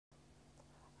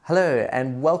Hello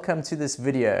and welcome to this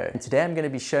video. Today I'm going to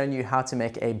be showing you how to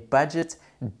make a budget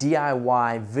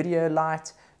DIY video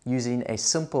light using a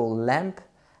simple lamp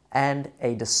and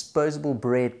a disposable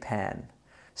bread pan.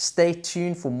 Stay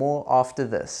tuned for more after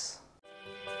this.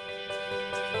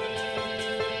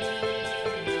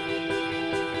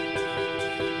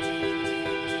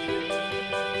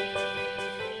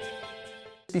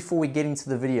 Before we get into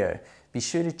the video, be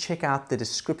sure to check out the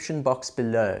description box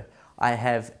below. I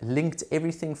have linked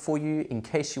everything for you in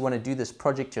case you want to do this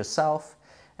project yourself.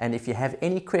 And if you have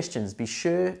any questions, be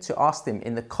sure to ask them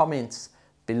in the comments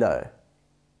below.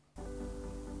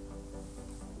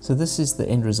 So this is the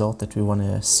end result that we want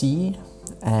to see,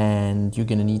 and you're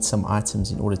going to need some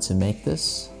items in order to make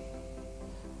this.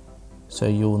 So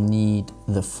you'll need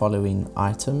the following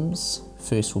items.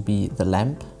 First will be the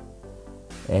lamp,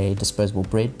 a disposable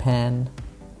bread pan,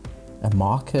 a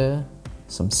marker,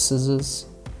 some scissors,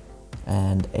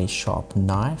 and a sharp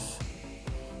knife.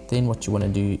 Then what you want to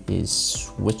do is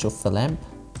switch off the lamp,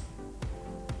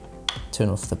 turn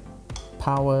off the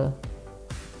power,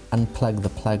 unplug the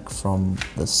plug from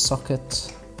the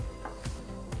socket.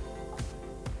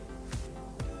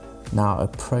 Now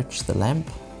approach the lamp.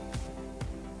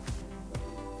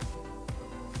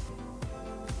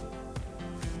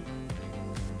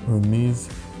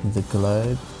 Remove the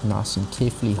globe nice and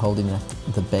carefully, holding at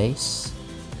the base.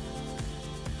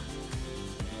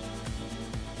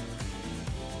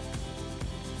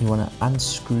 You want to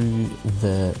unscrew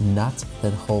the nut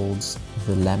that holds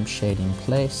the lampshade in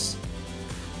place.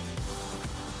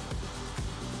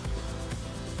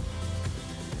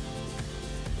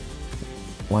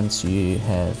 Once you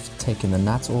have taken the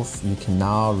nut off, you can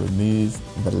now remove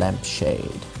the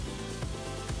lampshade.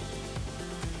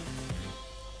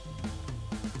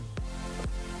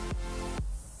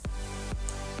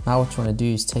 Now what you want to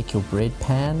do is take your bread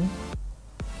pan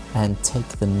and take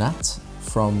the nut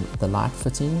from the light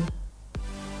fitting,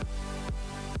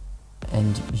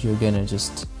 and you're going to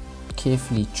just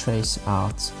carefully trace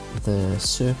out the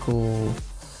circle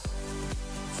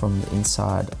from the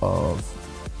inside of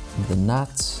the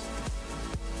nut.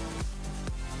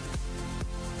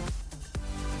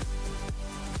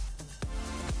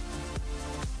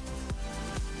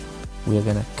 We are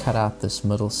going to cut out this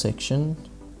middle section.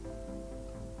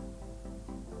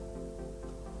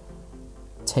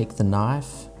 Take the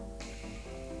knife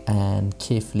and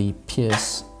carefully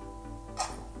pierce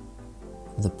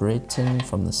the bread tin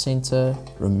from the center,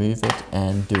 remove it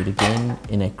and do it again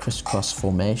in a crisscross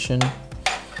formation.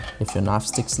 If your knife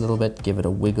sticks a little bit, give it a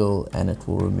wiggle and it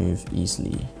will remove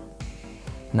easily.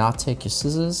 Now take your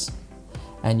scissors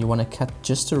and you want to cut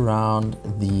just around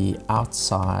the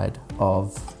outside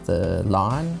of the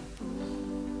line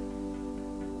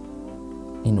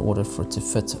in order for it to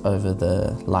fit over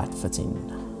the light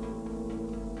fitting.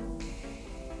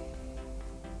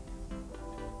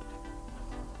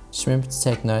 Just remember to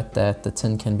take note that the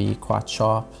tin can be quite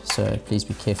sharp, so please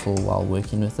be careful while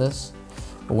working with this.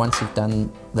 But once you've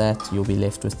done that, you'll be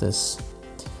left with this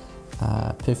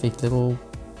perfect little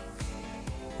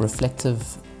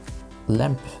reflective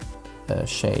lamp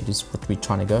shade is what we're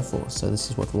trying to go for. So this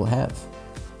is what we'll have.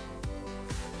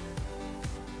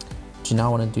 What you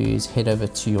now want to do is head over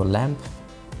to your lamp,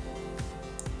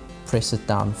 press it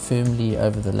down firmly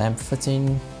over the lamp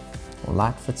fitting or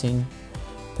light fitting.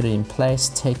 Put it in place,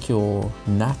 take your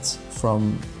nut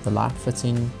from the light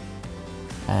fitting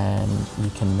and you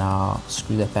can now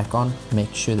screw that back on.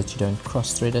 Make sure that you don't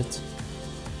cross thread it.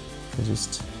 So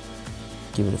just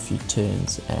give it a few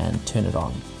turns and turn it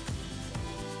on.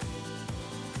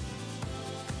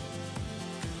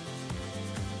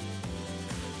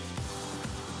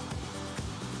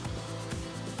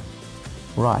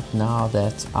 Right, now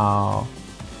that our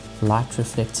light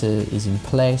reflector is in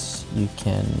place, you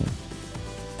can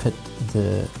put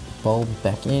the bulb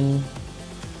back in,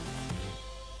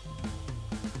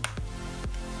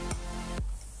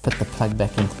 put the plug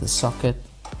back into the socket,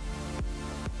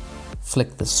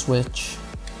 flick the switch,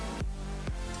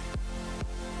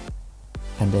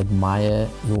 and admire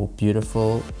your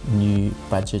beautiful new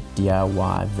budget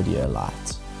DIY video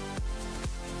light.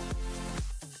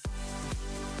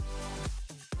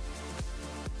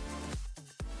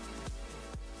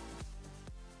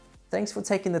 Thanks for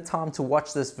taking the time to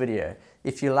watch this video.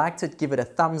 If you liked it, give it a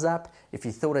thumbs up. If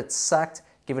you thought it sucked,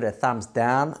 give it a thumbs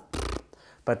down.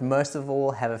 But most of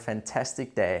all, have a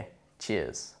fantastic day.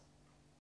 Cheers.